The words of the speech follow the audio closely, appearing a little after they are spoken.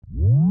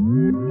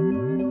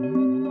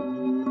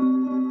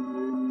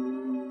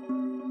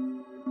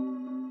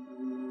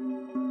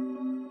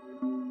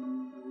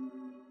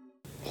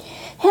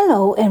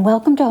and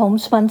welcome to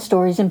Homespun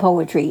Stories and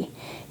Poetry.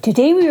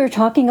 Today we are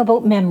talking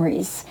about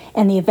memories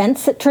and the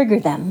events that trigger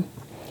them.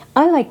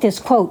 I like this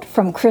quote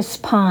from Chris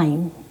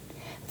Pine.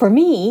 For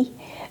me,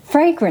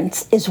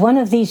 fragrance is one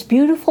of these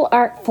beautiful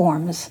art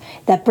forms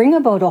that bring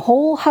about a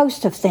whole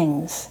host of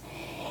things.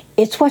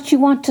 It's what you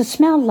want to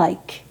smell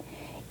like.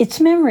 It's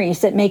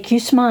memories that make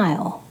you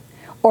smile,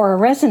 or a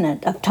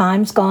resonant of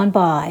times gone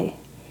by.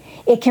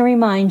 It can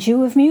remind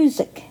you of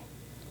music.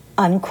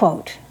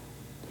 Unquote.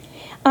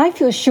 I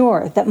feel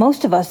sure that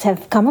most of us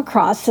have come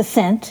across a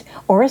scent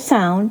or a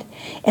sound,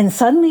 and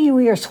suddenly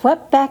we are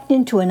swept back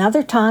into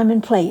another time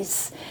and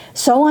place,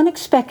 so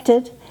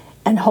unexpected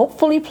and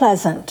hopefully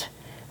pleasant,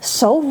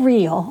 so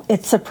real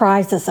it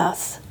surprises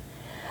us.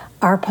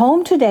 Our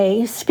poem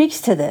today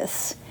speaks to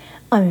this.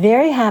 I'm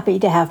very happy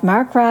to have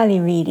Mark Riley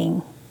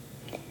reading.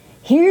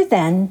 Here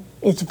then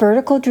is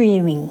Vertical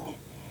Dreaming,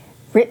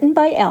 written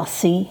by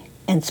Elsie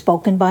and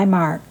spoken by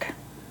Mark.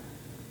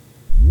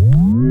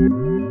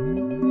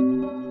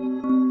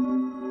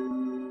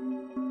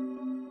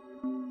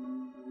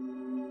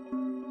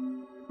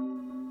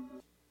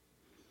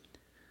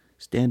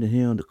 Standing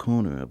here on the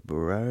corner of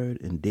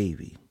Burrard and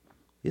Davie.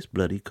 It's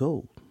bloody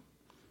cold.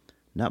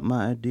 Not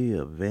my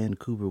idea of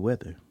Vancouver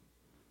weather.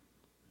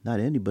 Not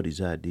anybody's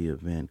idea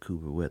of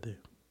Vancouver weather.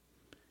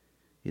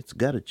 It's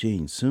gotta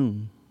change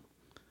soon.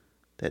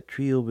 That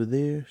tree over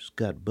there's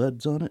got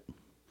buds on it.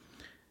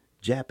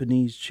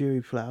 Japanese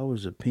cherry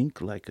flowers are pink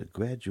like a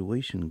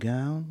graduation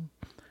gown.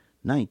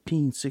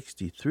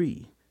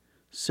 1963,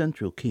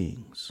 Central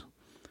Kings,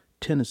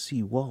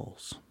 Tennessee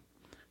walls.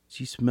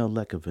 She smelled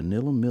like a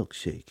vanilla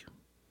milkshake.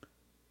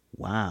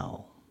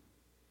 Wow.